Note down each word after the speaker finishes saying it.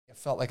I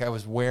felt like I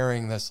was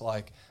wearing this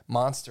like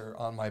monster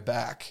on my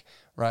back,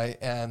 right?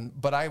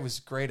 But I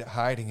was great at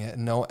hiding it,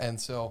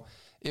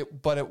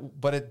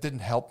 but it didn't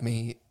help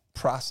me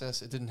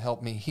process. It didn't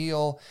help me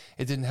heal.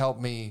 It didn't help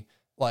me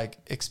like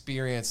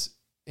experience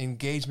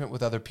engagement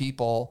with other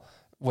people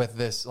with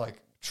this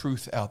like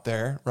truth out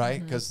there,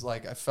 right? Because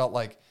like I felt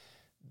like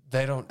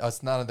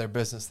it's none of their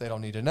business. They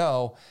don't need to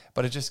know,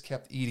 but it just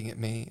kept eating at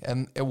me.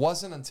 And it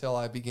wasn't until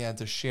I began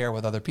to share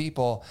with other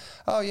people,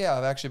 oh yeah,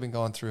 I've actually been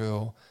going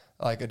through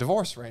like a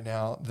divorce right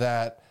now,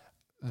 that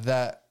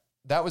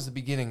was the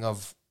beginning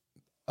of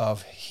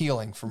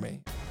healing for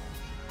me.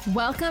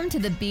 Welcome to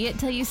the Be It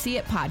Till You See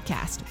It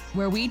podcast,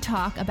 where we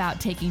talk about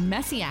taking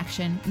messy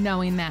action,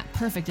 knowing that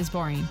perfect is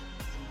boring.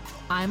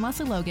 I'm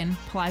Leslie Logan,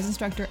 Pilates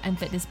instructor and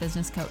fitness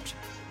business coach.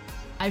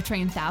 I've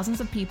trained thousands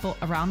of people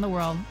around the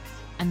world,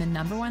 and the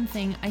number one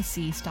thing I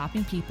see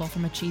stopping people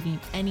from achieving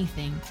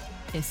anything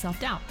is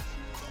self-doubt.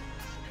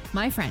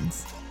 My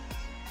friends,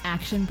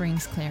 action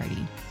brings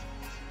clarity,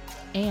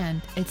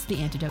 and it's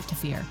the antidote to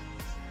fear.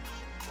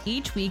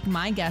 Each week,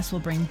 my guests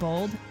will bring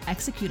bold,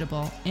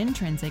 executable,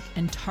 intrinsic,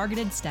 and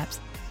targeted steps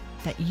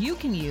that you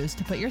can use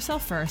to put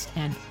yourself first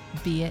and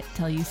be it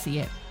till you see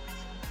it.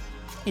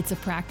 It's a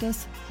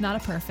practice, not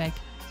a perfect.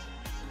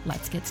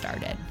 Let's get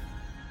started.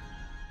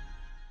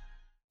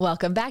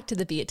 Welcome back to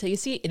the Be It Till You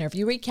See It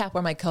interview recap,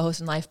 where my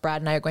co-host in life,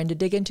 Brad, and I are going to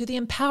dig into the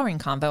empowering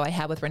convo I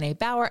had with Renee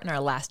Bauer in our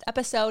last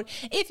episode.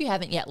 If you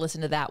haven't yet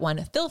listened to that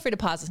one, feel free to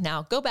pause this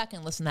now, go back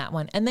and listen to that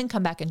one, and then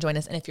come back and join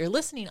us. And if you're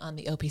listening on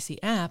the OPC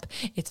app,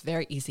 it's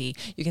very easy.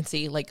 You can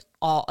see like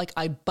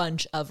a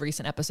bunch of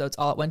recent episodes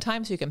all at one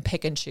time, so you can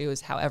pick and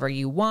choose however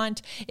you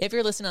want. If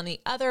you're listening on the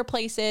other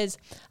places,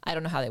 I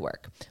don't know how they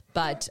work,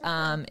 but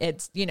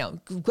it's,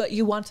 but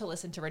you want to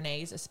listen to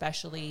Renee's,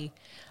 especially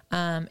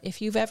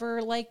if you've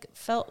ever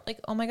felt like,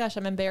 oh my gosh,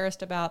 I'm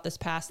embarrassed about this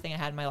past thing I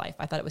had in my life.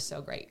 I thought it was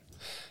so great.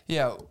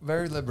 Yeah,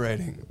 very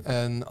liberating.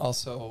 And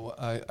also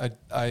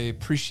I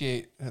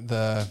appreciate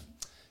the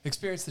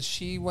experience that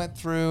she went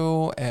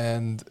through,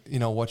 and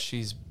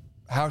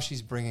how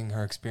she's bringing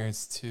her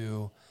experience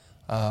to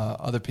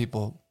other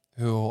people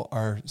who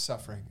are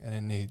suffering and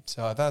in need.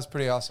 So I thought it was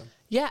pretty awesome.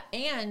 Yeah.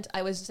 And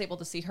I was just able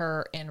to see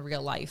her in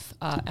real life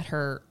at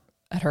her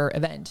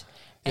event.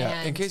 Yeah,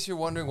 and in case you're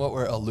wondering what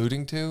we're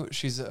alluding to,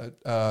 she's a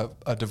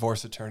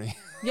divorce attorney.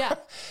 Yeah.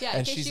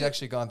 And she's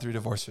actually gone through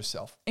divorce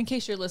herself. In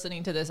case you're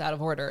listening to this out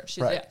of order.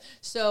 Right. Yeah.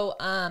 So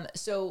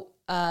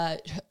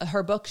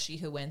her book, She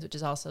Who Wins, which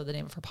is also the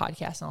name of her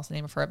podcast and also the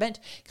name of her event,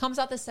 comes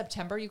out this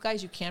September. You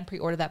guys, you can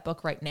pre-order that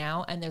book right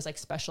now. And there's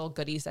special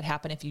goodies that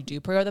happen if you do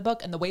pre-order the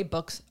book. And the way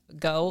books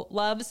go,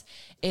 loves,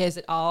 is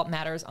it all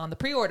matters on the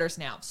pre-orders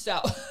now.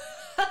 So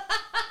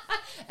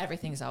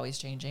everything's always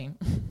changing.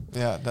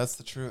 Yeah, that's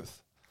the truth.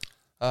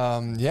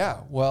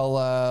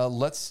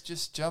 Let's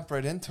just jump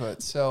right into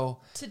it.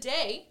 So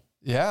today,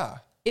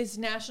 is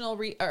International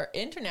Reef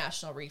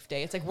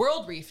Day. It's like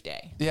World Reef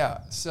Day. Yeah.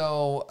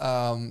 So,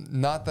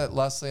 not that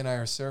Leslie and I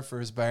are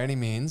surfers by any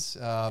means,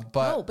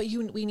 but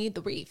we need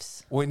the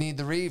reefs. We need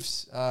the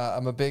reefs.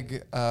 I'm a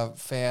big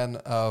fan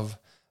of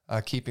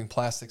keeping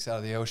plastics out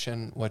of the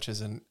ocean, which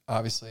is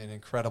obviously an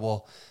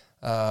incredible.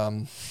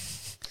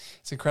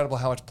 It's incredible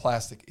how much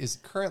plastic is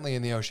currently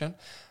in the ocean.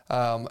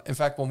 In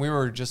fact, when we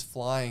were just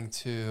flying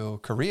to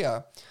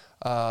Korea,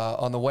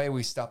 on the way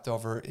we stopped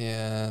over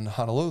in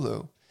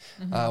Honolulu.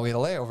 We had a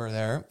layover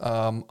there,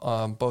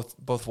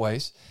 both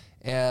ways,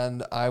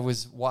 and I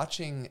was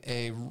watching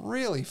a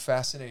really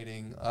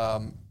fascinating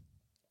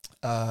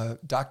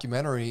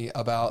documentary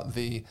about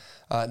the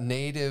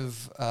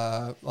native,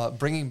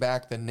 bringing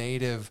back the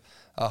native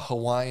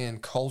Hawaiian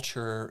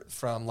culture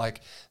from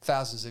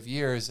thousands of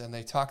years, and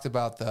they talked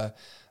about the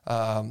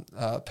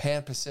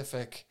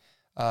Pan-Pacific.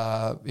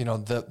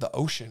 The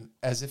ocean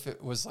as if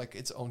it was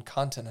its own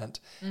continent,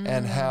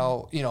 and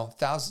how,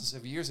 thousands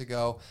of years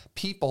ago,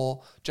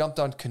 people jumped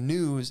on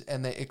canoes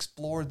and they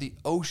explored the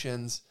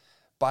oceans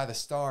by the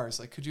stars.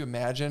 Could you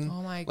imagine?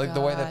 Oh my gosh.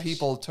 The way that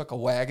people took a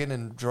wagon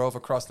and drove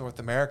across North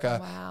America.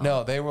 Wow.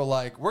 No, they were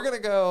we're going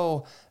to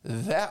go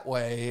that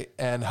way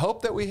and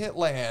hope that we hit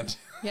land.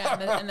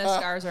 Yeah, and the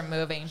stars are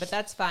moving, but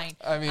that's fine.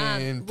 I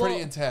mean, pretty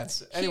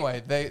intense.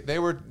 Anyway, they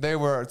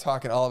were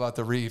talking all about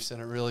the reefs,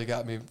 and it really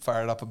got me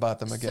fired up about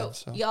them again.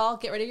 So y'all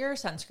get rid of your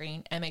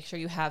sunscreen and make sure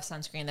you have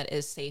sunscreen that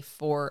is safe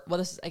for,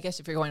 this is, I guess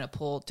if you're going to a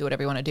pool, do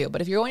whatever you want to do.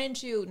 But if you're going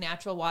into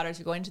natural waters,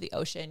 you're going into the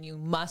ocean, you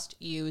must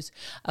use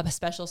a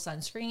special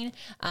sunscreen.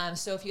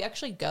 So if you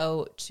actually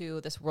go to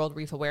this World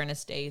Reef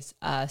Awareness Day's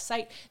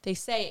site, they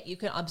say you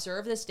can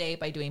observe this day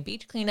by doing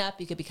beach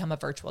cleanup. You could become a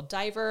virtual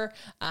diver.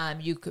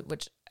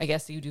 Which I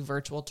guess you do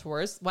virtual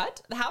tours.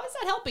 What? How is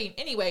that helping?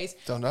 Anyways,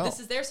 don't know. This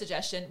is their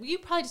suggestion. You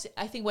probably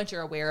I think once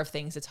you're aware of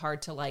things, it's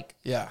hard to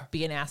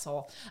be an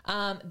asshole.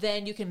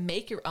 Then you can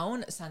make your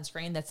own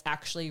sunscreen that's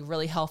actually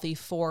really healthy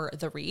for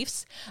the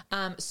reefs.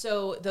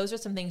 So those are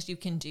some things you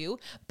can do.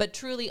 But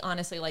truly,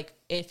 honestly,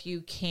 if you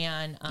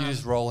can, you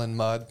just roll in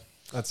mud.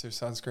 That's your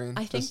sunscreen?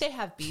 I think they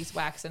have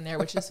beeswax in there,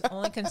 which is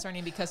only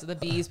concerning because of the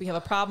bees. We have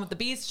a problem with the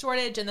bees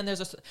shortage. And then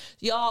there's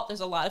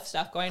a lot of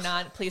stuff going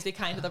on. Please be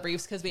kind to the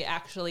reefs because we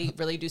actually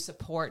really do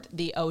support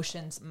the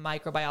ocean's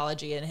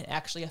microbiology, and it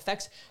actually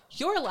affects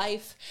your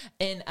life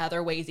in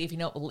other ways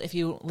if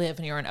you live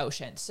near an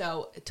ocean.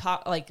 So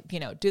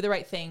do the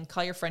right thing.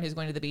 Call your friend who's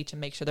going to the beach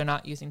and make sure they're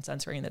not using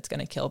sunscreen that's going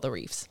to kill the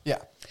reefs. Yeah.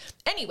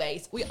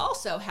 Anyways, we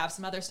also have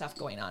some other stuff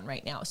going on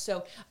right now.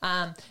 So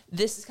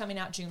this is coming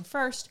out June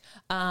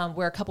 1st.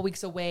 We're a couple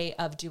weeks away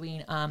of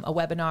doing a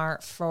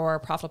webinar for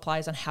Profitable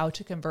Pilates on how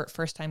to convert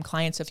first-time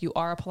clients. So if you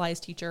are a Pilates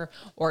teacher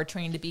or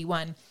trained to be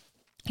one,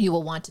 you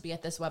will want to be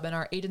at this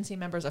webinar. Agency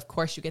members, of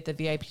course, you get the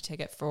VIP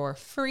ticket for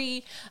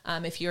free.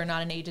 If you're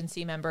not an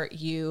agency member,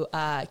 you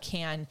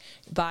can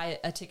buy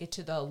a ticket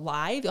to the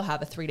live. You'll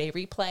have a 3-day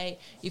replay.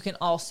 You can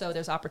also,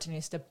 there's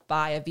opportunities to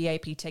buy a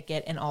VIP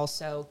ticket and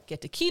also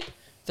get to keep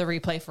the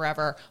replay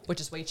forever, which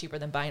is way cheaper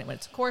than buying it when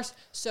it's a course.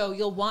 So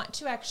you'll want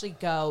to actually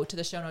go to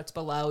the show notes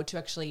below to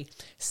actually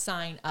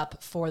sign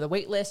up for the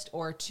wait list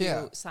or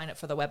to sign up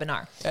for the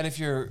webinar. And if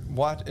you're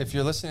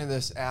listening to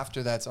this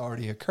after that's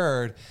already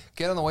occurred,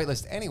 get on the wait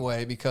list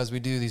anyway, because we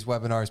do these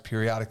webinars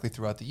periodically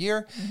throughout the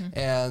year,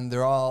 and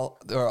they're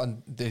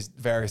on these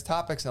various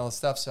topics and all this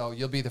stuff. So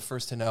you'll be the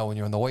first to know when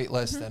you're on the wait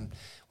list, and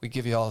we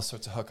give you all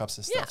sorts of hookups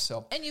and stuff.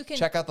 So and you can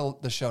check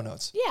out the show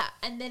notes. Yeah.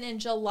 And then in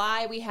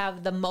July, we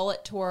have the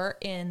Mullet Tour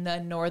in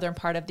the northern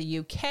part of the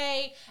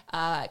UK,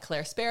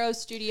 Claire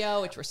Sparrow's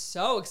studio, which we're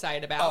so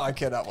excited about. Oh, I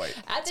cannot wait.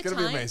 It's going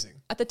to be amazing.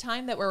 At the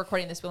time that we're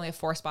recording this, we only have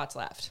 4 spots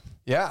left.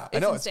 Yeah, I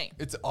know. Insane.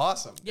 It's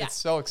awesome. Yeah. It's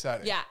so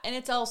exciting. Yeah. And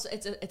it's also,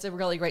 it's a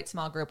really great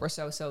small group. We're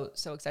so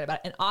excited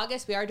about it. In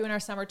August, we are doing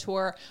our summer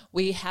tour.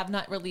 We have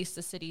not released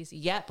the cities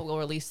yet, but we'll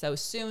release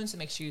those soon. So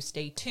make sure you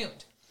stay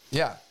tuned.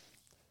 Yeah.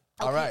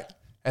 Okay. All right.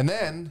 And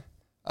then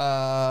you've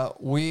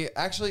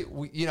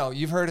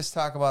heard us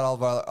talk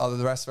about all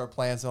the rest of our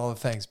plans and all the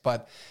things,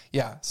 but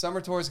yeah, summer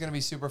tour is going to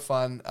be super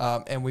fun.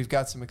 And we've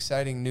got some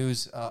exciting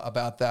news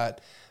about that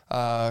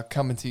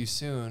coming to you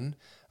soon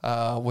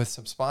with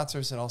some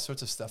sponsors and all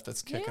sorts of stuff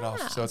that's kicking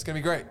off. So it's going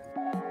to be great.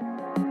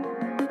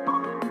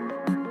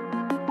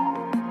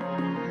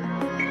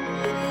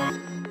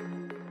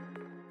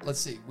 Let's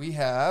see. We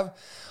have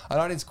an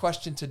audience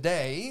question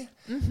today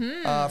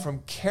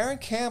from Karen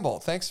Campbell.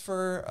 Thanks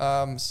for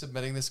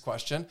submitting this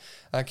question.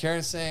 Karen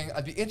is saying,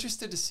 I'd be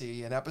interested to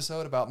see an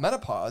episode about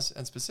menopause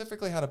and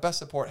specifically how to best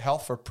support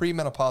health for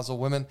premenopausal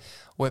women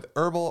with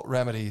herbal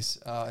remedies.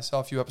 I saw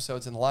a few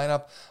episodes in the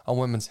lineup on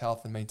women's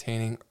health and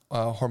maintaining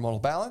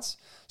hormonal balance.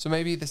 So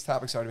maybe this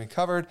topic's already been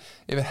covered.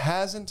 If it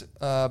hasn't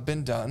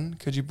been done,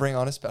 could you bring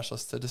on a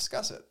specialist to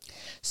discuss it?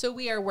 So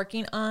we are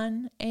working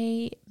on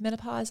a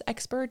menopause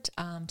expert.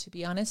 To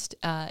be honest,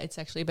 it's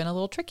actually been a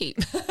little tricky.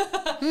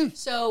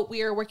 So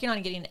we are working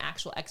on getting an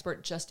actual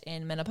expert just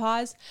in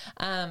menopause.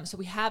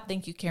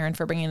 Thank you, Karen,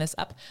 for bringing this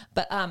up.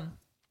 But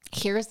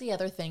here's the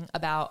other thing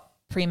about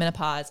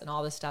premenopause and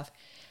all this stuff.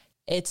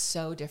 It's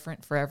so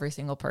different for every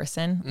single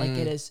person. Like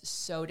it is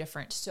so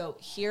different. So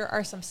here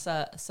are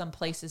some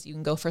places you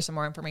can go for some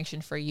more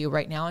information for you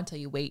right now until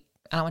you wait.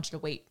 I don't want you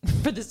to wait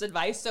for this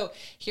advice. So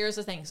here's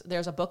the things.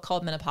 There's a book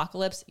called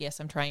Menopocalypse. Yes,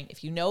 I'm trying.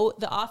 If you know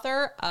the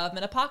author of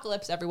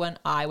Menopocalypse, everyone,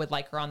 I would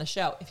like her on the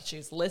show. If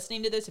she's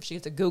listening to this, if she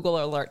gets a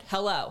Google alert,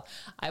 hello,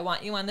 I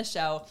want you on the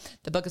show.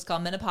 The book is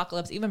called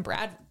Menopocalypse. Even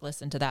Brad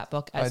listened to that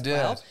book as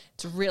well.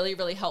 It's really,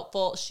 really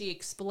helpful. She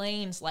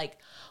explains like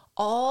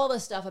all the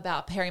stuff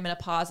about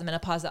perimenopause and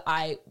menopause that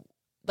a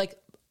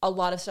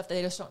lot of stuff that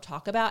they just don't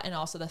talk about, and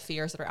also the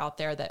fears that are out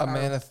there that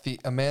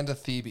Amanda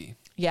Thebe.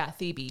 Yeah,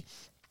 Thebe.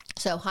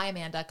 So hi,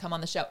 Amanda, come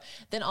on the show.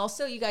 Then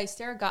also, you guys,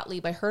 Sarah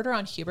Gottlieb, I heard her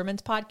on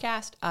Huberman's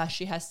podcast.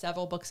 She has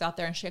several books out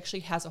there, and she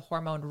actually has a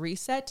hormone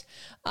reset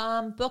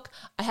book.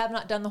 I have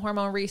not done the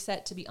hormone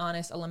reset. To be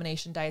honest,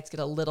 elimination diets get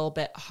a little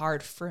bit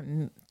hard for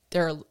me.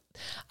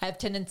 I have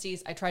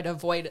tendencies. I try to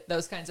avoid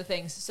those kinds of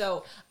things.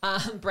 So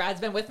Brad's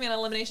been with me on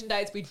elimination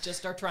diets. We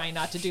just are trying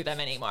not to do them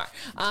anymore.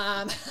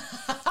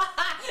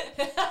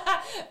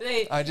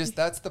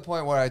 That's the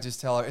point where I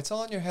just tell her, it's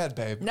all in your head,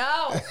 babe.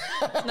 No,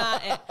 it's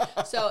not it.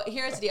 So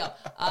here's the deal.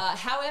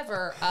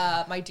 However,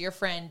 my dear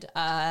friend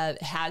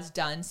has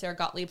done Sarah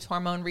Gottlieb's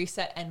hormone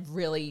reset and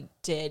really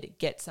did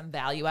get some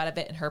value out of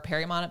it in her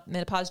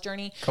perimenopause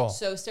journey. Cool.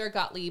 So Sarah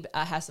Gottlieb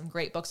has some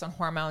great books on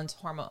hormones,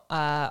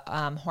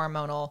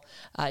 hormonal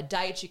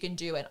diets you can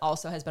do, and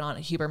also has been on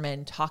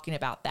Huberman talking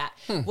about that.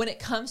 When it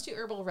comes to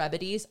herbal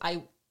remedies,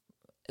 I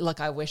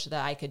wish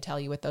that I could tell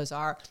you what those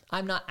are.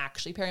 I'm not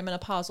actually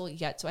perimenopausal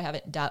yet, so I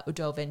haven't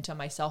dove into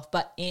myself.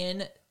 But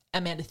in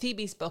Amanda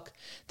Thebe's book,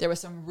 there was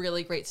some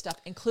really great stuff,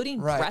 including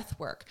breath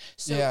work.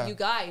 So you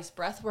guys,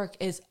 breath work.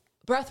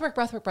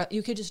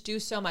 You could just do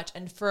so much.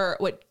 And for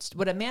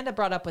what Amanda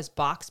brought up was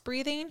box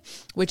breathing,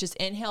 which is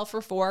inhale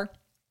for 4,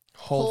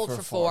 hold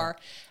for 4,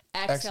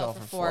 exhale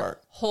for 4,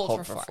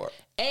 hold for 4.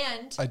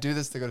 And I do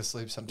this to go to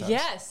sleep sometimes.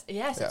 Yes,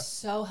 it's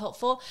so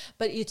helpful.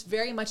 But it's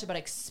very much about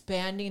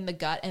expanding the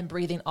gut and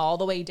breathing all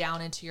the way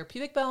down into your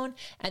pubic bone.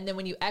 And then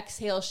when you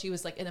exhale, she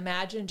was like, and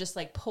imagine just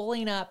like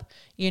pulling up,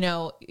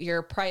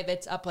 your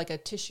privates up like a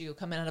tissue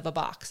coming out of a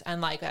box. And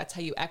like, that's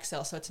how you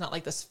exhale. So it's not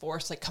like this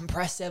force, like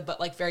compressive, but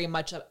like very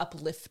much an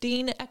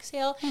uplifting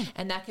exhale.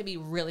 And that can be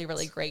really,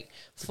 really great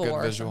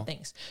for some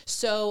things.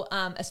 So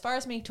as far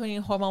as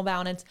maintaining hormone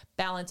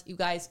balance, you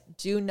guys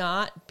do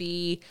not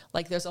be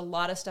like, there's a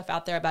lot of stuff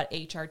out there about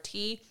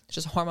HRT, it's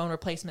just hormone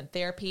replacement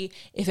therapy.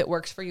 If it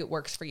works for you, it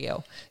works for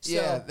you.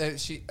 So,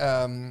 she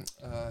in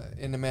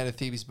Amanda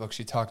Thebe's book,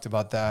 she talked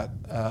about that,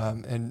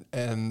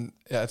 and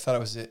I thought it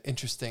was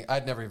interesting.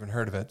 I'd never even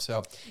heard of it,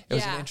 so it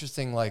was an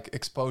interesting like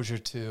exposure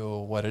to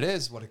what it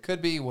is, what it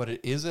could be, what it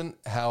isn't,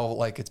 how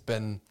like it's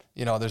been.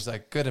 There's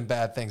like good and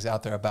bad things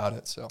out there about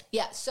it. So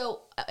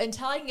So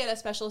until I can get a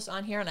specialist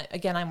on here,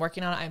 and I'm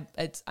working on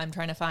it. I'm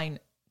trying to find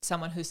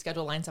someone whose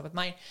schedule lines up with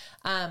mine.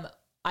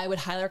 I would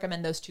highly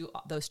recommend those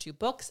two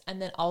books.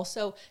 And then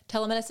also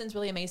telemedicine is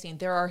really amazing.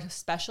 There are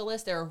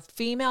specialists, there are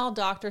female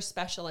doctor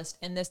specialists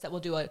in this that will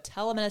do a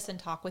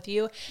telemedicine talk with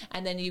you.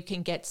 And then you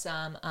can get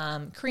some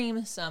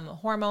cream, some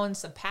hormones,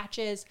 some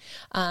patches.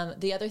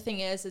 The other thing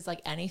is like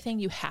anything,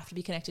 you have to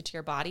be connected to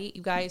your body,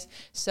 you guys.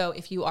 So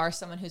if you are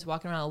someone who's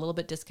walking around a little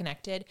bit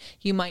disconnected,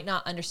 you might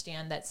not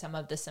understand that some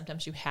of the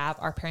symptoms you have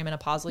are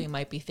perimenopausal. You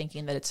might be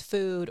thinking that it's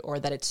food or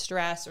that it's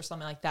stress or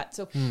something like that.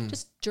 So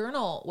just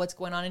journal what's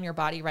going on in your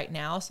body right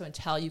now. So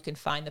until you can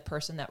find the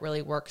person that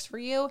really works for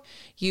you,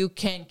 you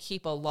can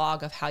keep a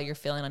log of how you're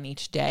feeling on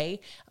each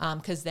day.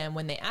 Because then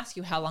when they ask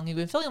you how long you've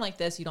been feeling like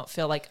this, you don't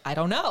feel like, I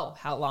don't know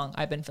how long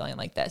I've been feeling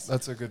like this.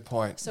 That's a good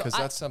point. Because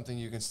that's something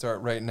you can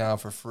start right now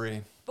for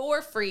free.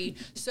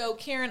 So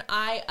Karen,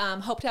 I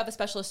hope to have a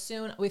specialist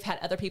soon. We've had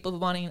other people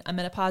wanting a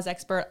menopause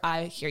expert.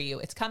 I hear you.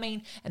 It's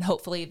coming. And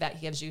hopefully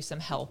that gives you some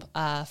help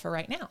for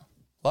right now.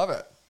 Love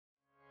it.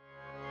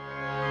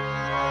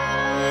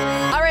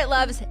 All right,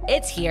 loves,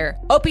 it's here.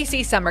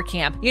 OPC Summer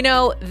Camp. You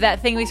know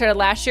that thing we started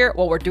last year?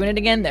 Well, we're doing it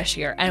again this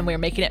year, and we're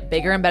making it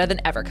bigger and better than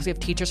ever because we have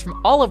teachers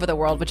from all over the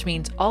world, which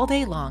means all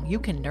day long you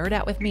can nerd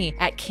out with me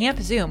at Camp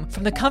Zoom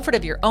from the comfort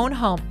of your own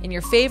home in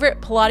your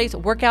favorite Pilates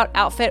workout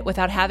outfit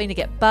without having to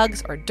get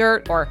bugs or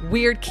dirt or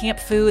weird camp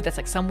food that's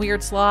like some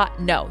weird slaw.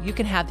 No, you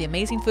can have the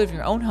amazing food from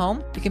your own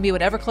home. You can be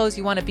whatever clothes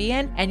you want to be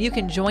in, and you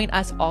can join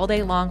us all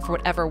day long for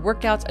whatever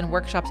workouts and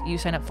workshops you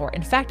sign up for.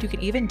 In fact, you can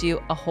even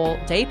do a whole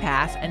day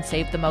pass and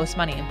save the most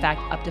money. In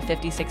fact, up to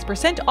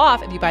 56%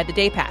 off if you buy the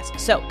day pass.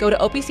 So go to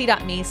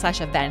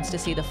opc.me/events to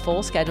see the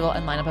full schedule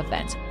and lineup of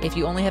events. If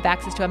you only have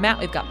access to a mat,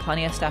 we've got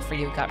plenty of stuff for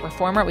you. We've got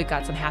Reformer. We've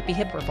got some Happy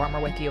Hip Reformer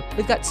with you.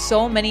 We've got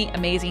so many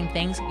amazing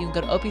things. You can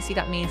go to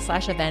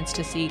opc.me/events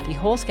to see the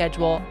whole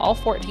schedule, all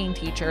 14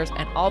 teachers,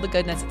 and all the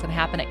goodness that's going to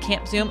happen at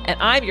Camp Zoom. And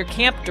I'm your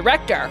camp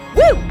director.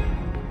 Woo!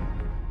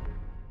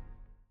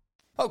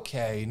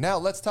 Okay, now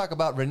let's talk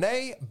about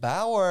Renee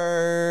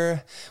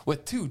Bauer.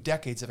 With 2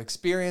 decades of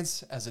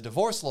experience as a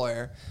divorce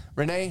lawyer,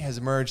 Renee has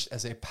emerged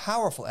as a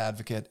powerful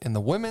advocate in the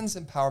women's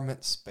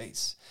empowerment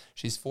space.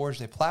 She's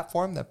forged a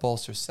platform that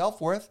bolsters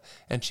self-worth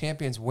and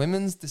champions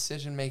women's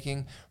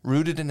decision-making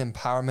rooted in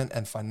empowerment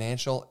and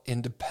financial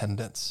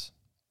independence.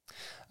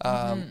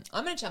 I'm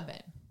going to jump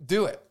in.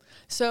 Do it.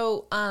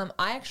 So I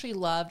actually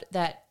loved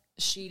that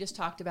she just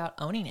talked about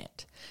owning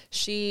it.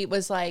 She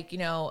was like, she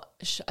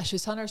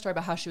was telling her story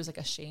about how she was like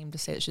ashamed to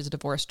say that she's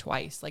divorced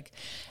twice.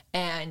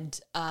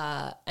 And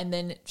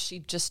then she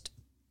just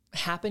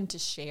happened to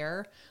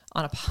share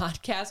on a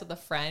podcast with a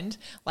friend,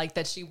 like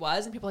that she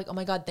was, and people were like, oh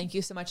my God, thank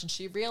you so much. And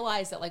she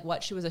realized that like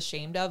what she was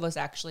ashamed of was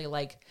actually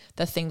like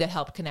the thing that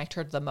helped connect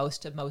her the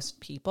most to most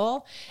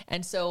people.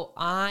 And so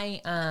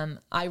I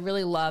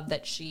really love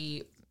that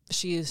she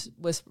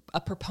was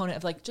a proponent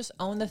of like, just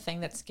own the thing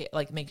that's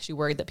like makes you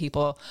worried that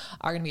people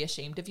are going to be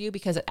ashamed of you,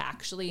 because it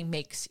actually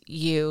makes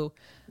you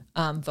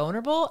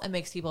vulnerable and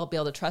makes people be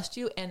able to trust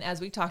you. And as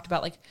we talked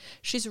about, like,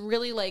 she's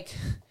really like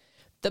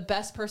the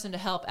best person to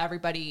help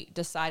everybody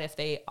decide if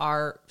they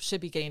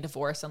should be getting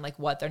divorced and like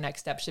what their next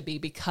step should be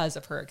because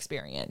of her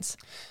experience.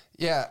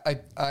 Yeah.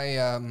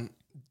 I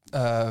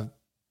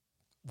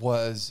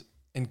was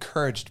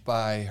encouraged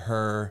by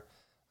her,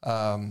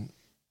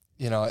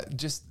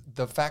 just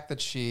the fact that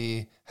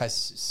she has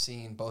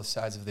seen both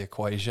sides of the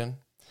equation.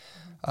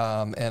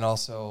 And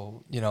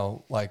also,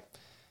 like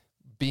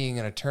being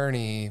an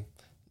attorney,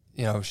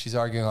 she's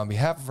arguing on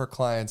behalf of her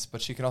clients,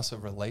 but she can also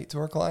relate to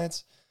her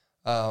clients.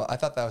 I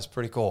thought that was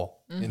pretty cool.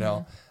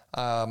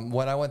 Mm-hmm.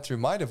 When I went through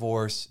my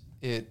divorce,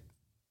 it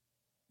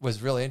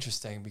was really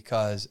interesting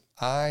because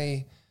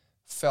I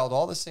felt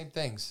all the same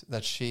things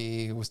that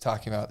she was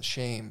talking about.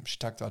 Shame. She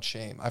talked about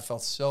shame. I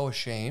felt so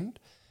ashamed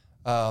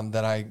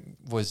that I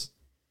was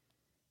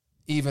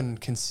even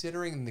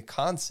considering the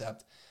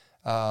concept,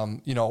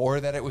 or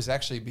that it was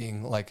actually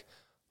being like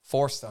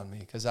forced on me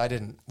because I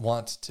didn't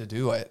want to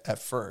do it at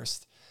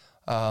first.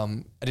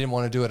 I didn't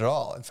want to do it at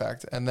all, in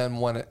fact. And then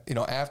when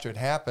after it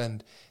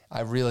happened,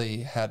 I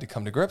really had to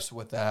come to grips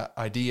with that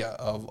idea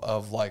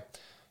of like,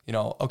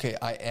 okay,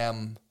 I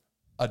am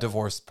a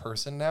divorced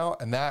person now.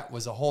 And that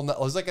was it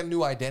was like a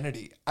new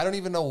identity. I don't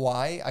even know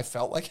why I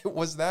felt like it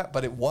was that,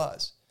 but it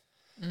was,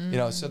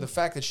 so the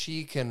fact that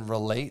she can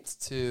relate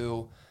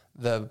to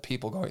the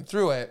people going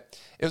through it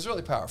was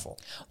really powerful.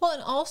 Well,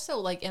 and also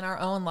like in our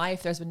own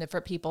life, there's been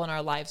different people in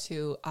our lives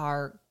who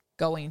are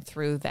going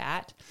through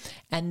that,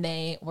 and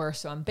they were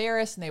so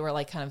embarrassed and they were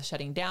like kind of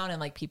shutting down, and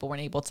like people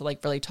weren't able to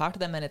like really talk to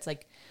them. And it's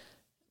like,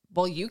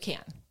 well, you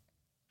can,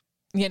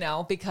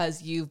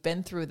 because you've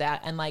been through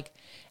that. And like,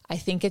 I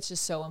think it's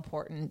just so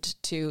important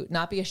to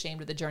not be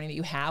ashamed of the journey that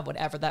you have,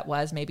 whatever that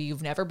was. Maybe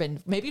you've never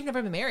been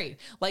married.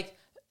 Like,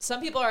 some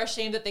people are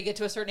ashamed that they get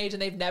to a certain age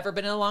and they've never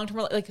been in a long-term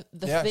relationship.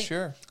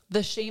 Like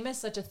the shame is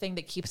such a thing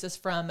that keeps us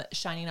from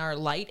shining our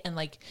light. And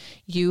like,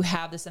 you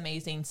have this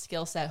amazing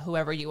skill set,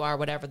 whoever you are,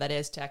 whatever that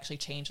is, to actually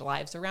change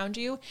lives around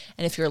you.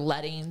 And if you're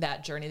letting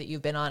that journey that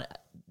you've been on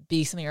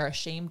be something you're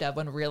ashamed of,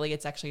 when really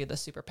it's actually the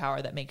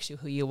superpower that makes you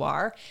who you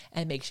are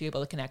and makes you able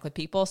to connect with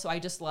people. So I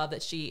just love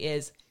that she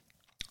is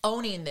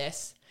owning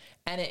this.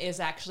 And it's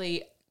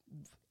actually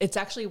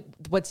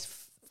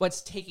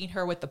what's taking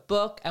her with the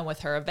book and with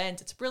her event.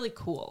 It's really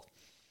cool.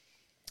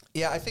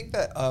 Yeah, I think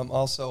that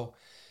also,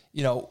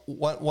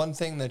 one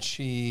thing that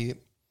she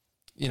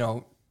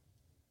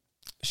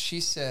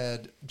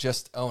said,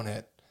 just own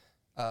it.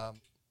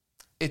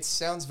 It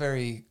sounds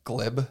very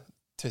glib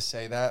to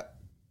say that.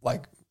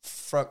 Like,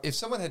 if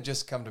someone had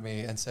just come to me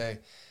and say,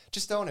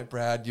 just own it,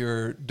 Brad,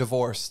 you're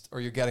divorced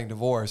or you're getting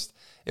divorced,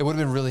 it would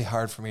have been really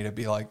hard for me to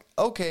be like,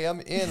 okay, I'm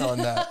in on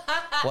that.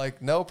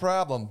 Like, no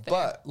problem. Fair.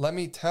 But let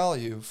me tell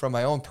you from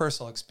my own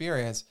personal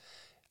experience,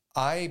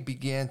 I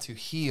began to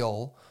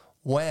heal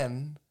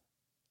when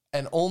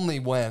and only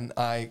when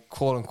I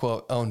quote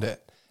unquote owned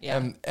it.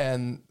 Yeah.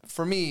 And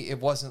for me, it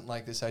wasn't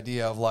like this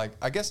idea of like,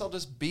 I guess I'll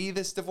just be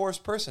this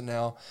divorced person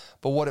now.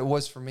 But what it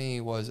was for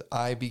me was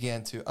I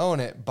began to own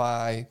it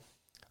by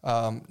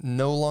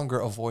no longer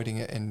avoiding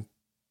it in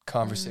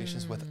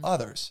conversations with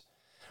others,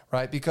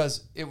 right?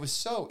 Because it was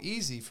so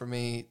easy for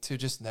me to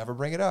just never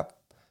bring it up.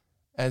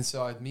 And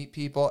so I'd meet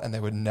people and they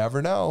would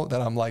never know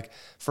that I'm like,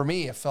 for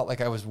me, it felt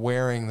like I was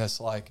wearing this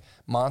like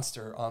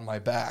monster on my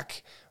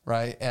back,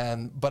 right?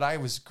 But I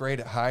was great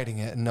at hiding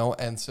it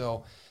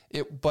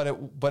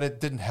but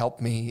it didn't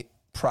help me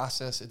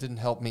process. It didn't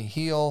help me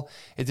heal.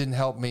 It didn't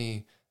help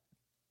me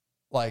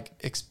like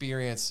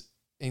experience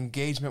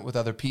engagement with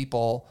other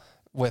people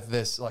with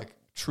this like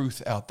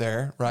truth out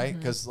there, right?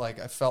 Because like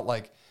I felt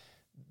like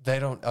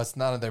it's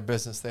none of their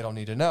business. They don't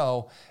need to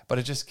know, but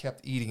it just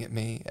kept eating at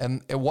me.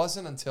 And it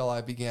wasn't until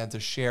I began to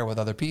share with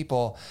other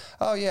people,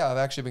 oh yeah, I've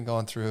actually been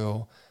going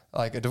through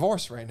like a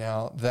divorce right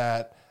now,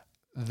 that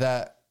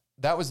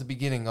was the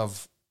beginning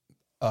of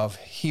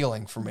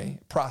healing for me,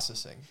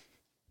 processing.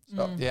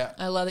 So yeah.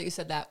 I love that you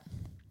said that.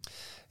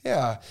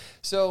 Yeah.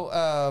 So,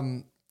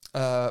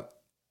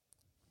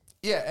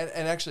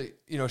 and actually,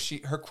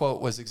 her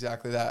quote was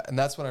exactly that. And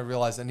that's when I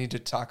realized I need to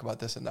talk about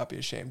this and not be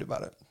ashamed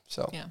about it.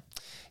 So,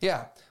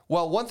 yeah.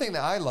 Well, one thing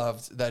that I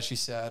loved that she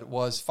said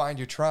was find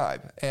your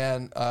tribe.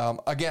 And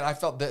again, I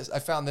found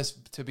this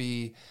to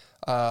be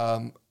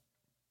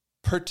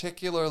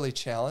particularly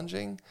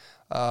challenging.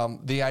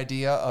 The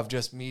idea of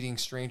just meeting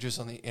strangers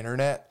on the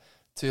internet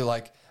to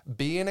like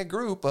be in a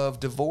group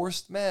of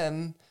divorced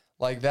men,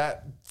 like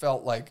that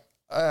felt like,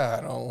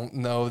 I don't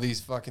know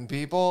these fucking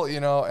people,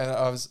 and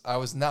I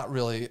was not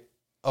really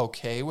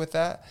okay with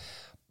that.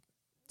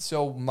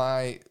 So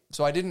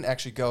I didn't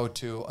actually go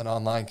to an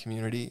online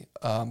community,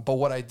 but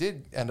what I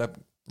did end up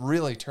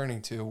really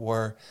turning to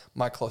were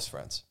my close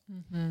friends.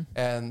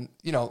 And,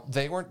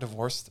 they weren't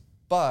divorced,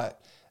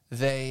 but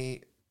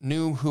they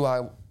knew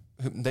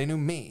they knew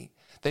me.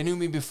 They knew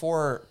me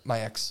before my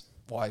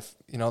ex-wife,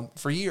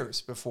 for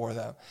years before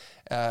them.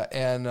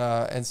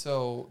 And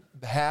so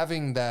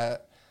having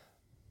that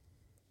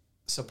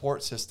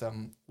support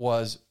system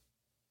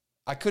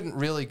I couldn't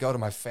really go to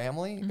my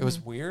family. It was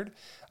weird.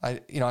 I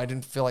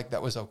didn't feel like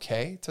that was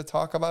okay to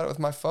talk about it with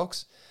my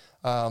folks,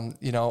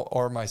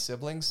 or my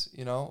siblings,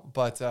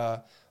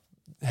 but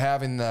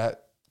having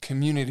that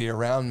community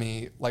around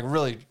me like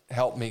really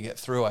helped me get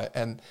through it.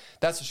 And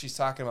that's what she's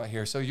talking about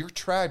here. So your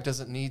tribe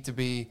doesn't need to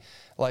be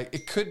like,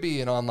 it could be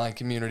an online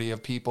community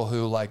of people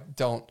who like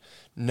don't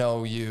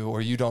know you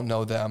or you don't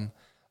know them.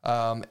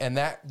 And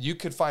that you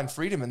could find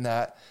freedom in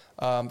that.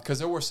 Because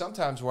there were some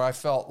times where I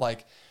felt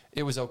like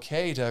it was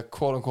okay to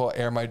quote unquote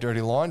air my dirty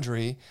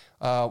laundry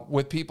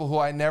with people who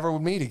I never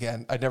would meet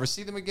again. I'd never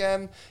see them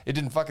again. It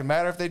didn't fucking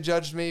matter if they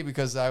judged me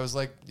because I was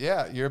like,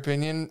 yeah, your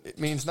opinion, it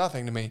means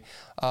nothing to me.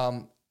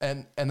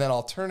 And then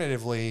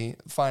alternatively,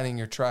 finding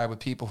your tribe with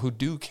people who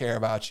do care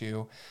about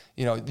you,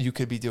 you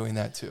could be doing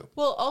that too.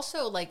 Well,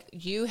 also like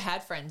you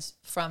had friends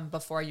from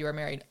before you were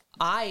married.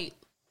 I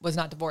was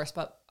not divorced,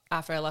 but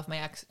after I left my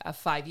ex of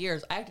 5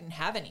 years, I didn't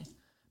have any.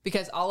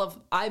 Because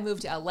I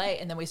moved to LA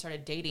and then we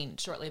started dating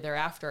shortly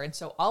thereafter. And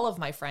so all of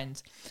my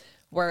friends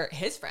were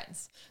his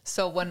friends.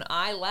 So when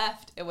I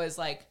left, it was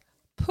like,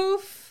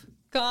 poof,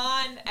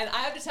 gone. And I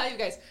have to tell you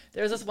guys,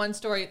 there's this one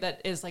story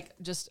that is like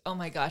just, oh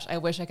my gosh, I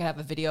wish I could have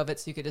a video of it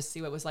so you could just see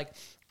what it was like.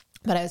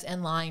 But I was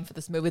in line for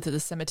this movie to the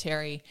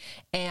cemetery,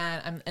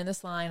 and I'm in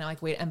this line. I'm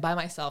like, wait, I'm by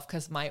myself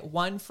because my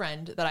one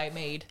friend that I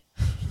made,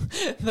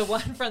 the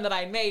one friend that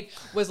I made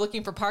was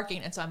looking for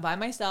parking. And so I'm by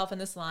myself in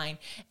this line,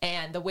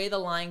 and the way the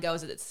line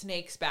goes is it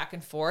snakes back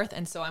and forth.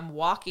 And so I'm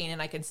walking,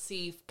 and I can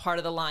see part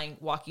of the line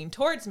walking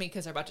towards me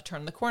because they're about to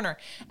turn the corner.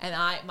 And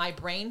my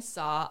brain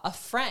saw a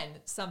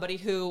friend, somebody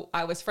who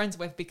I was friends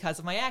with because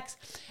of my ex.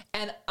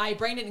 And my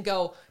brain didn't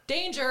go,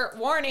 danger,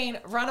 warning,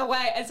 run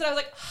away. And so I was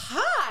like,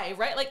 hi,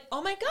 right? Like,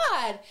 oh my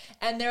God.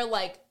 And they're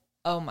like,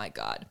 oh my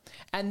God.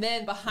 And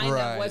then behind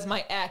them was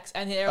my ex.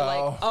 And they're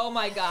like, oh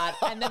my God.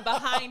 And then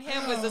behind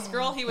him was this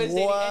girl he was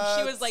dating. And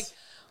she was like,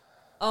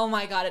 oh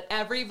my God. And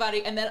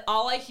everybody. And then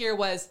all I hear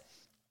was,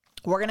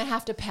 we're going to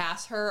have to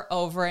pass her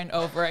over and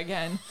over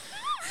again.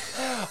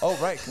 Oh,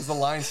 right, because the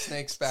line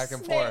snakes back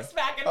and forth. Snakes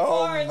back and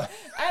forth. And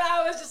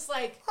I was just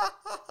like,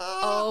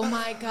 oh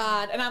my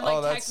God. And I'm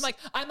like,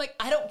 I'm like,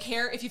 I don't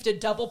care if you have to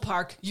double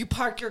park. You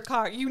park your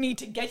car. You need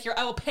to get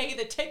I will pay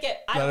the ticket.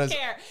 I don't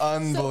care.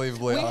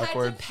 Unbelievably awkward.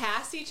 We had to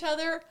pass each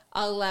other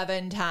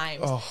 11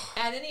 times.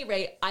 At any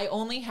rate, I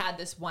only had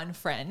this one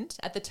friend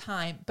at the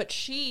time, but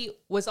she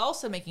was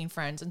also making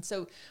friends. And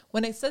so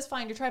when it says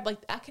find your tribe,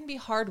 like that can be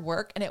hard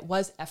work, and it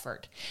was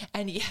effort.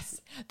 And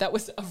yes, that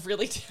was a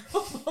really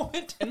terrible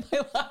moment in my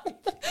life.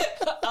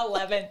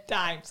 11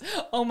 times.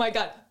 Oh my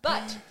God.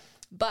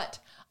 But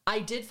I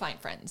did find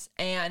friends,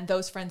 and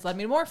those friends led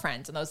me to more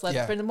friends, and those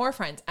led me to more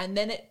friends. And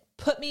then it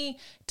put me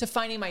to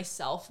finding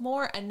myself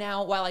more. And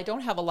now, while I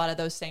don't have a lot of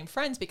those same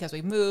friends because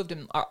we moved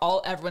and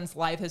everyone's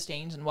life has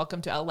changed, and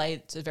welcome to LA,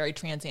 it's a very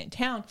transient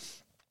town,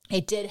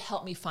 it did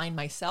help me find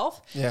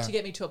myself to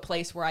get me to a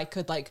place where I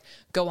could like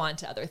go on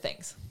to other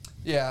things.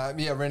 Yeah.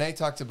 Renee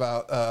talked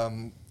about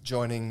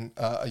joining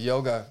a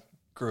yoga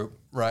group,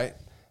 right?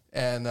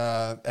 And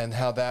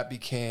how that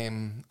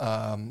became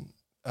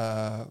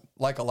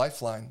like a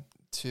lifeline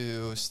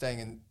to staying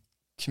in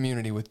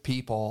community with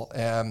people.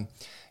 And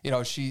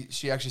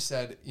she actually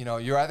said,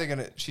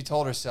 she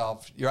told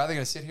herself, you're either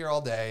going to sit here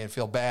all day and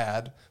feel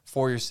bad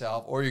for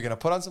yourself, or you're going to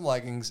put on some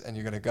leggings and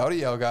you're going to go to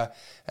yoga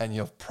and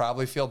you'll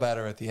probably feel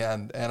better at the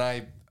end. And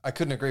I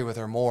couldn't agree with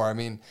her more. I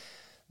mean,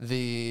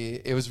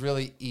 it was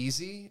really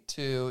easy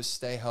to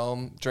stay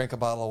home, drink a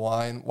bottle of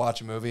wine,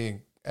 watch a movie,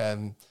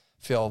 and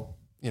feel,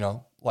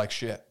 like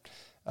shit.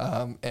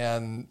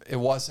 And it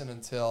wasn't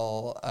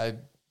until I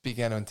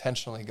began to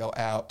intentionally go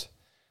out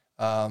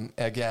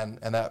again,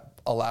 and that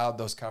allowed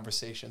those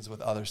conversations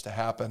with others to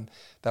happen,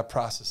 that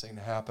processing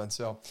to happen.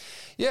 So,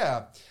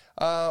 yeah.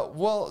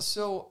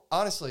 So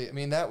honestly, I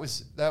mean, that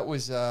was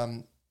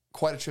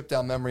quite a trip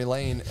down memory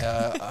lane.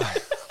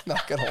 I'm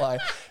not gonna lie.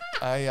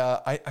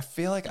 I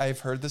feel like I've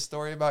heard the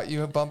story about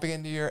you bumping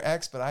into your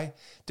ex, but I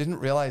didn't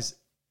realize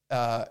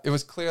it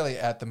was clearly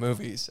at the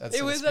movies.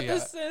 It was at the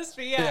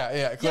Sinistra, yeah.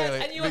 Yeah, clearly.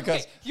 Yes, and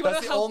because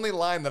that's the only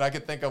line that I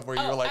could think of where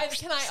you were like...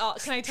 Can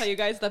I tell you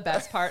guys the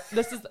best part?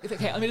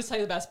 Okay, let me just tell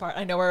you the best part.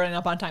 I know we're running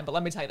up on time, but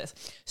let me tell you this.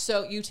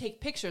 So you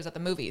take pictures at the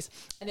movies,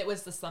 and it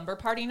was the slumber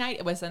party night.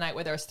 It was the night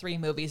where there was 3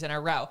 movies in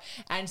a row.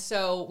 And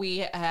so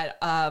we had,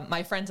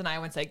 my friends and I,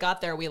 once they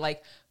got there, we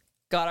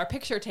got our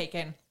picture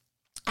taken.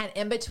 And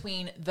in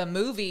between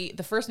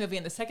the first movie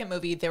and the second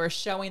movie, they were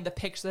showing the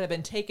pictures that had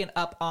been taken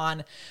up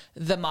on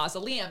the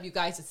mausoleum. You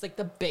guys, it's like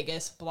the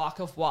biggest block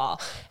of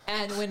wall.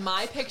 And when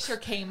my picture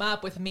came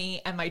up with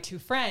me and my 2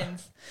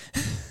 friends,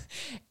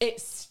 it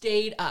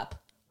stayed up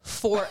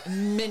for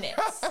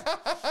minutes.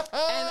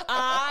 And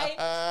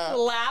I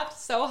laughed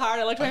so hard.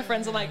 I looked at my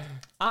friends. I'm like,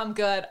 I'm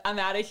good. I'm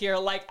out of here.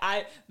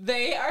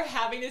 They are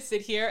having to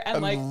sit here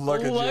and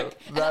look.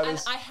 And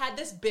I had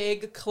this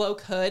big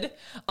cloak hood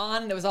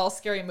on, and it was all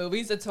scary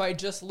movies. And so I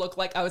just looked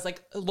like I was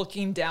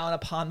looking down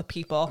upon the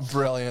people.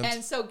 Brilliant.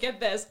 And so get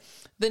this,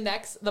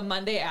 the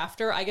Monday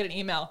after, I get an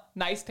email.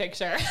 Nice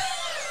picture.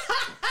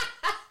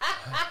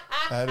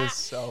 That is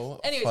so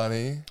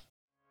funny.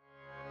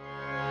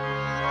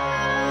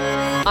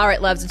 All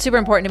right, loves, it's super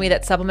important to me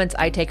that supplements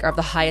I take are of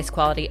the highest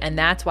quality, and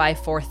that's why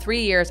for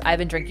 3 years I've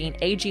been drinking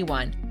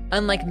AG1.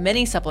 Unlike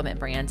many supplement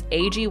brands,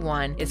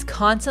 AG1 is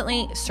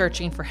constantly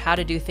searching for how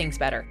to do things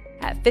better.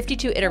 At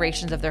 52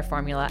 iterations of their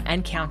formula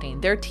and counting,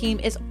 their team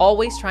is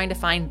always trying to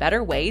find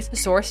better ways to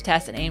source,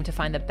 test, and aim to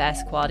find the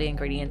best quality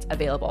ingredients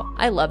available.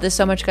 I love this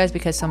so much, guys,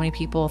 because so many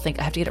people think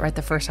I have to get it right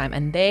the first time,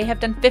 and they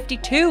have done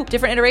 52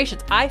 different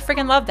iterations. I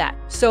freaking love that.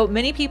 So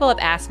many people have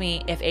asked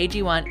me if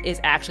AG1 is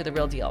actually the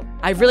real deal.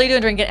 I really do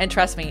drink it, and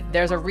trust me,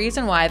 there's a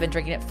reason why I've been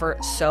drinking it for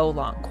so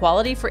long.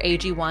 Quality for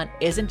AG1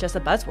 isn't just a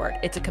buzzword.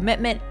 It's a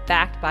commitment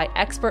backed by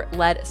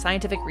expert-led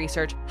scientific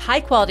research,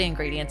 high-quality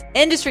ingredients,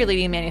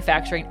 industry-leading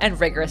manufacturing, and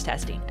rigorous testing.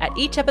 At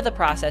each step of the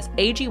process,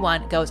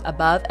 AG1 goes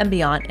above and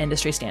beyond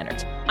industry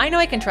standards. I know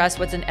I can trust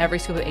what's in every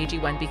scoop of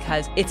AG1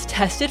 because it's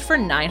tested for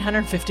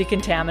 950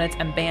 contaminants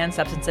and banned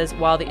substances,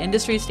 while the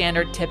industry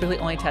standard typically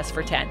only tests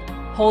for 10.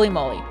 Holy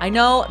moly. I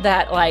know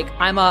that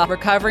I'm a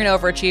recovering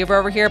overachiever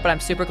over here, but I'm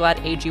super glad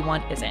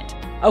AG1 isn't.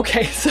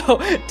 Okay, so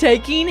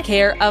taking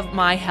care of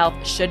my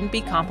health shouldn't be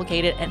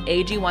complicated, and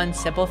AG1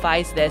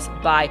 simplifies this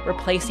by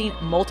replacing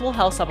multiple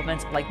health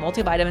supplements like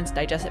multivitamins,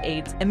 digestive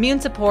aids, immune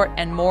support,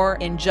 and more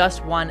in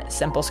just one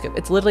simple scoop.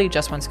 It's literally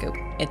just one scoop.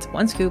 It's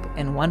one scoop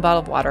in one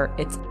bottle of water.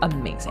 It's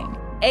amazing.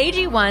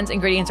 AG1's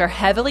ingredients are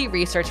heavily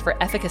researched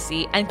for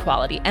efficacy and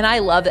quality, and I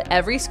love that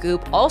every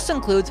scoop also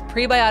includes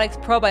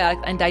prebiotics,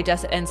 probiotics, and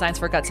digestive enzymes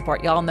for gut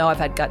support. Y'all know I've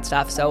had gut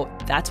stuff, so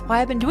that's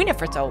why I've been doing it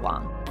for so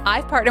long.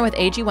 I've partnered with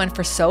AG1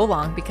 for so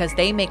long because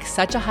they make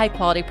such a high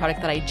quality product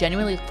that I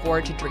genuinely look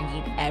forward to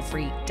drinking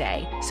every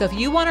day. So if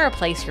you want to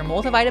replace your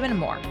multivitamin and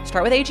more,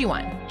 start with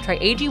AG1. Try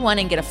AG1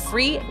 and get a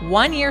free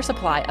 1-year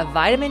supply of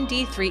vitamin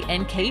D3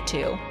 and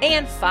K2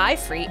 and 5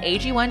 free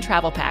AG1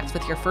 travel packs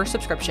with your first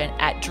subscription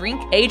at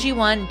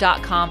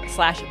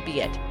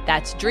drinkag1.com/beeit.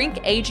 That's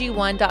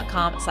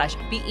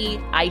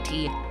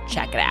drinkag1.com/BEIT.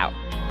 Check it out.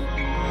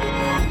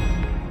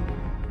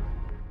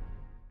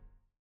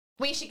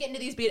 We should get into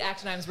these Be It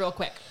action items real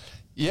quick.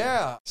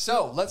 Yeah.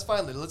 So let's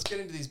get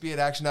into these Be It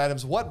action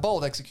items. What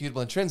bold,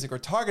 executable, intrinsic, or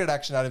targeted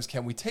action items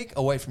can we take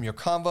away from your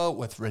convo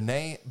with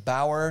Renee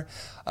Bauer?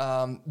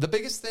 The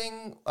biggest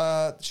thing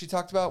she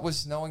talked about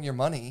was knowing your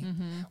money,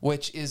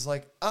 which is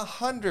like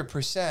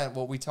 100%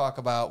 what we talk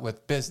about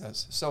with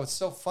business. So it's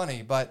so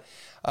funny, but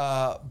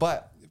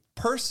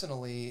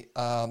personally,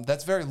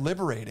 that's very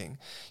liberating,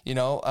 you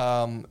know?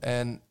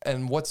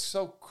 And what's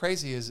so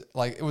crazy is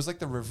like, it was like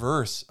the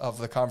reverse of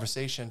the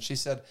conversation. She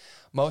said,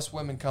 most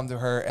women come to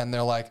her and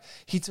they're like,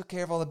 he took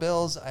care of all the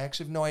bills. I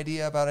actually have no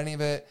idea about any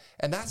of it.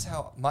 And that's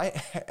how my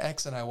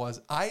ex and I was.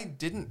 I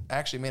didn't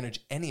actually manage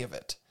any of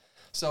it.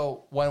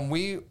 So when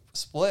we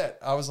split,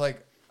 I was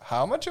like,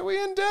 how much are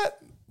we in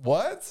debt?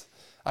 What?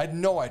 I had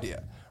no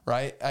idea.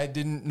 Right? I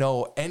didn't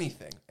know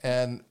anything.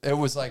 And it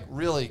was like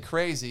really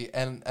crazy.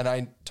 And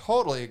I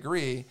totally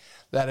agree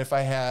that if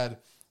I had,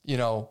 you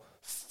know,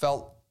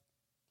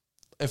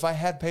 if I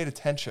had paid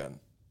attention,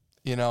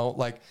 you know,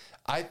 like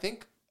I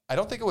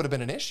don't think it would have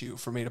been an issue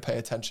for me to pay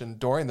attention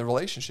during the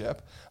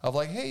relationship of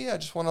like, hey, yeah, I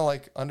just want to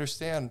like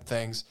understand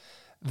things.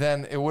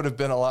 Then it would have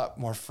been a lot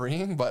more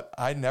freeing, but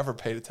I never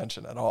paid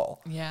attention at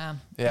all. Yeah.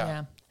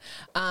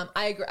 I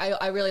agree.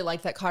 I really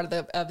like that part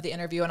of the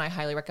interview, and I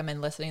highly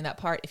recommend listening to that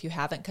part if you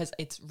haven't, because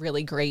it's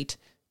really great.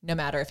 No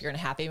matter if you're in a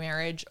happy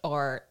marriage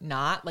or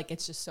not, like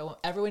it's just so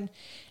everyone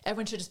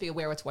should just be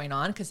aware what's going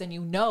on, because then you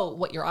know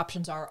what your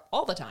options are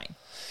all the time.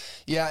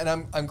 Yeah,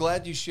 and I'm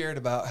glad you shared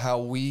about how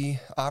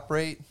we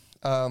operate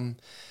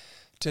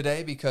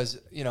today, because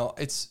you know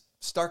it's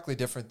starkly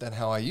different than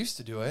how I used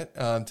to do it.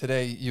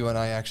 Today, you and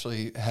I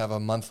actually have a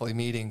monthly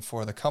meeting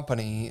for the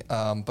company,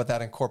 but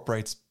that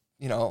incorporates,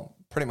 you know,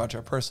 pretty much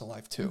our personal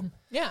life too.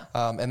 Yeah.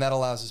 And that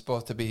allows us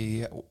both to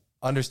be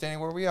understanding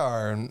where we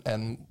are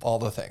and all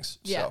the things.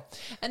 Yeah. So.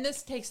 And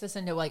this takes this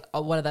into like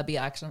one of the Be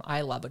action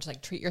I love, which is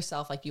like treat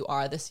yourself like you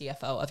are the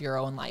CFO of your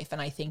own life.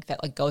 And I think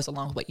that like goes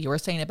along with what you were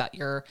saying about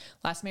your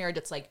last marriage.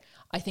 It's like,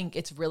 I think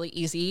it's really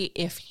easy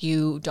if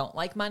you don't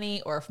like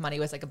money, or if money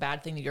was like a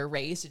bad thing that you're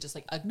raised to just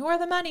like ignore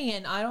the money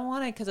and I don't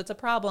want it because it's a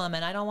problem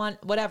and I don't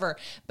want whatever.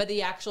 But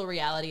the actual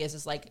reality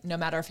is like, no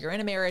matter if you're in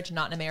a marriage,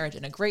 not in a marriage,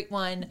 in a great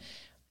one,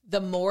 the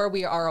more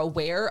we are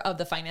aware of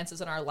the finances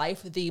in our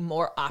life, the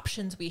more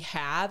options we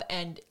have.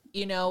 And,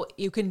 you know,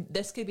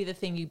 this could be the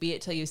thing you be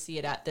it till you see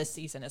it at this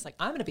season. It's like,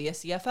 I'm going to be a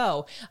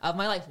CFO of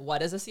my life.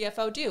 What does a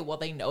CFO do? Well,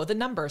 they know the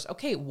numbers.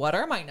 Okay. What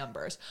are my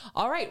numbers?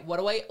 All right. What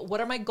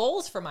are my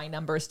goals for my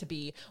numbers to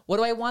be? What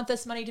do I want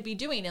this money to be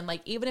doing? And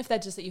like, even if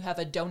that's just that you have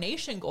a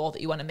donation goal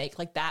that you want to make,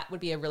 like that would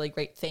be a really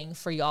great thing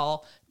for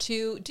y'all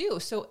to do.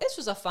 So this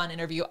was a fun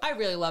interview. I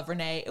really love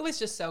Renee. It was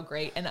just so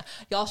great. And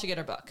y'all should get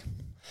her book.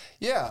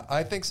 Yeah,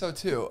 I think so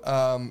too.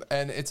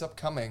 And it's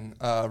upcoming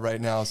right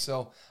now.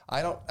 So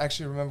I don't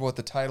actually remember what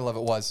the title of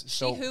it was.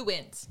 She Who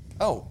Wins.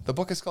 Oh, the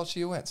book is called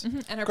She Who Wins. Mm-hmm.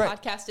 And her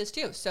podcast is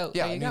too. So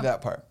yeah, there you I knew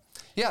that part.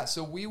 Yeah,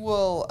 so we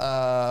will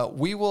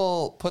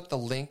put the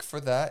link for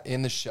that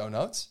in the show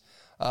notes.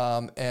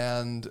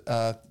 And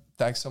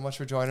thanks so much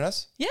for joining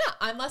us. Yeah,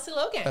 I'm Leslie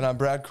Logan. And I'm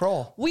Brad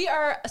Kroll. We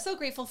are so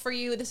grateful for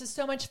you. This is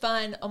so much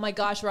fun. Oh my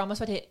gosh, we're almost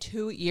about to hit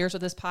 2 years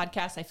with this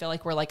podcast. I feel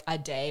like we're like a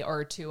day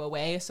or two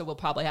away, so we'll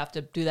probably have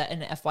to do that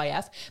in an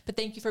FYF. But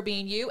thank you for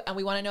being you, and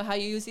we want to know how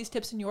you use these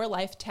tips in your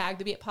life. Tag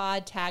the Be It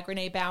Pod, tag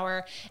Renee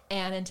Bauer,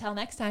 and until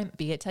next time,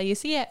 be it till you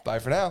see it. Bye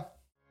for now.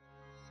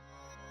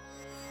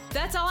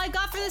 That's all I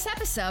got for this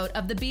episode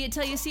of the Be It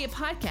Till You See It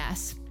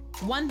podcast.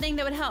 One thing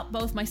that would help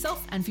both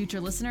myself and future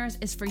listeners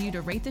is for you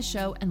to rate the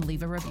show and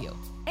leave a review.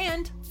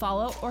 And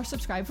follow or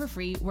subscribe for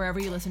free wherever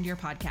you listen to your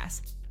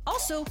podcast.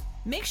 Also,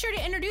 make sure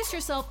to introduce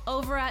yourself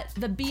over at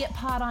the Be It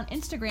Pod on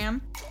Instagram.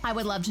 I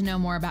would love to know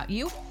more about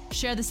you.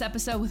 Share this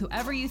episode with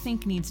whoever you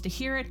think needs to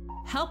hear it.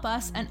 Help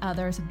us and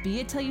others be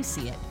it till you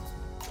see it.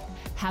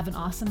 Have an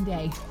awesome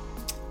day.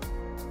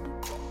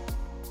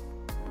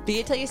 Be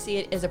It Till You See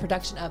It is a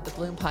production of the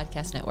Bloom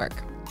Podcast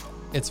Network.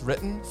 It's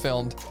written,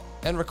 filmed,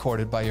 and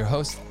recorded by your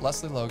host,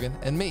 Leslie Logan,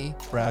 and me,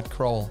 Brad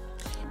Kroll.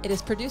 It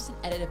is produced and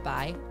edited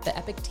by the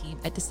epic team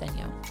at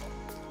Disenyo.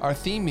 Our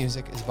theme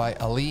music is by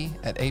Ali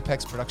at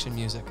Apex Production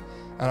Music,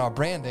 and our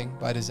branding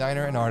by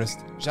designer and artist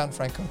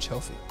Gianfranco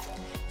Cioffi.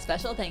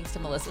 Special thanks to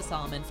Melissa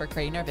Solomon for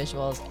creating our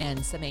visuals and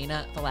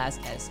Samena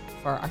Velazquez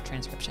for our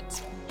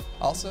transcriptions.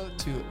 Also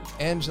to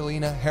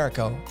Angelina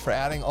Herrico for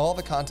adding all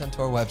the content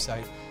to our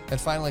website,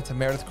 and finally to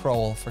Meredith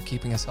Crowell for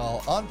keeping us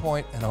all on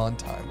point and on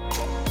time.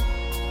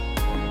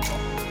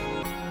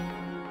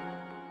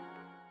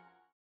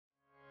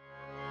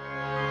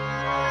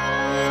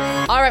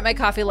 All right, my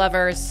coffee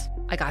lovers,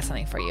 I got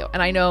something for you.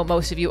 And I know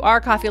most of you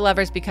are coffee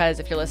lovers because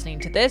if you're listening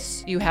to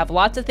this, you have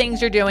lots of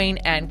things you're doing,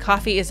 and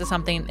coffee is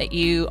something that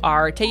you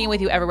are taking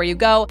with you everywhere you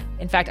go.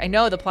 In fact, I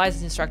know the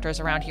Pilates instructors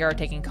around here are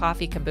taking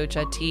coffee,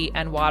 kombucha, tea,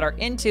 and water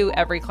into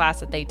every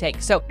class that they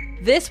take. So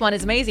this one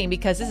is amazing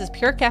because this is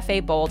Pure Cafe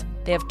Bold.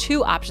 They have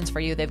two options for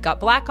you. They've got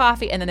black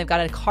coffee, and then they've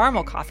got a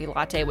caramel coffee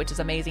latte, which is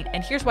amazing.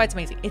 And here's why it's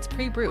amazing. It's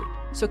pre-brewed.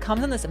 So it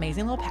comes in this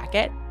amazing little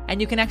packet, and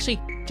you can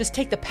actually just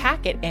take the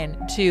packet in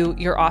to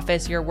your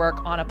office, your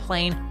work on a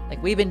plane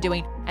like we've been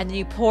doing, and then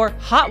you pour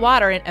hot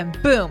water in and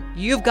boom,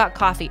 you've got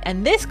coffee.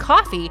 And this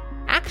coffee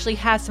actually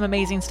has some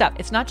amazing stuff.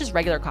 It's not just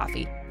regular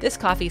coffee. This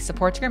coffee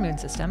supports your immune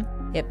system.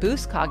 It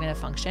boosts cognitive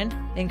function,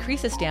 it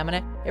increases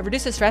stamina, it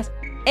reduces stress,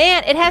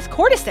 and it has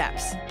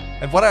cordyceps.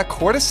 And what are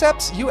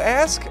cordyceps, you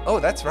ask? Oh,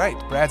 that's right,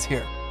 Brad's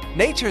here.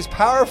 Nature's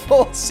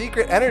powerful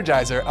secret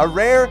energizer, a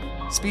rare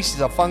species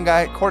of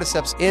fungi.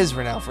 Cordyceps is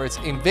renowned for its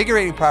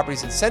invigorating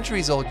properties and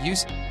centuries-old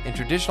use in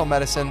traditional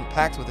medicine,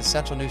 packed with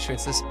essential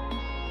nutrients. This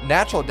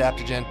natural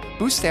adaptogen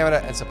boosts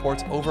stamina and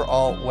supports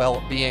overall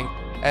well-being.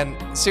 And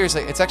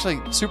seriously, it's actually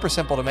super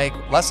simple to make.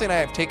 Leslie and I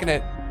have taken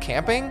it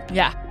camping.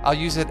 Yeah. I'll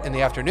use it in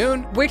the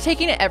afternoon. We're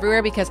taking it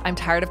everywhere because I'm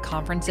tired of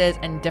conferences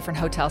and different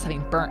hotels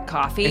having burnt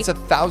coffee. It's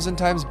 1,000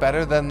 times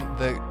better than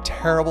the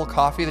terrible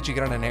coffee that you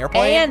get on an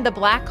airplane. And the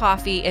black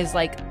coffee is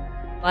like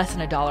less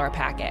than $1 a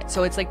packet.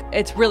 So it's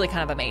really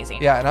kind of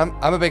amazing. Yeah, and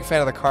I'm a big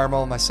fan of the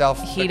caramel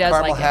myself. He the does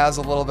caramel like it. has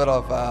a little bit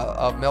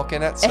of milk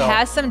in it. So. It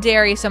has some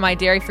dairy, so my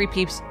dairy-free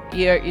peeps,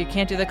 you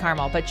can't do the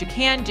caramel, but you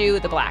can do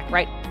the black,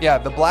 right? Yeah,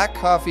 the black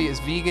coffee is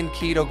vegan,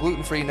 keto,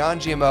 gluten-free,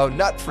 non-GMO,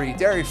 nut-free,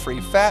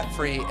 dairy-free,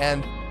 fat-free,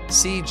 and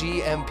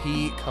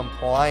CGMP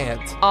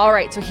compliant. All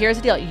right, so here's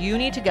the deal. You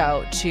need to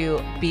go to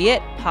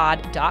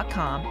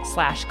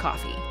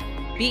beitpod.com/coffee.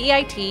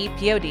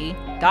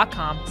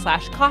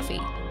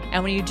 beitpod.com/coffee.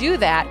 And when you do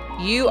that,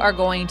 you are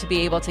going to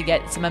be able to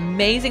get some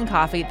amazing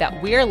coffee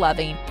that we're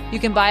loving. You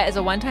can buy it as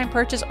a one-time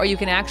purchase, or you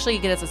can actually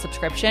get it as a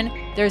subscription.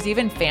 There's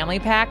even family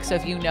packs. So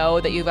if you know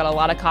that you've got a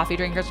lot of coffee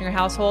drinkers in your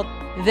household,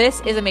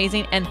 this is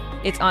amazing. And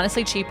it's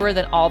honestly cheaper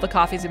than all the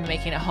coffees we've been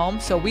making at home.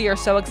 So we are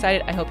so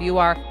excited. I hope you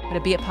are. Go to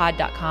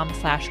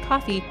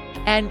beitpod.com/coffee.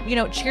 And,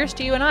 cheers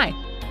to you and I.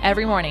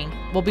 Every morning,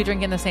 we'll be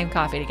drinking the same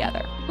coffee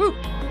together. Woo!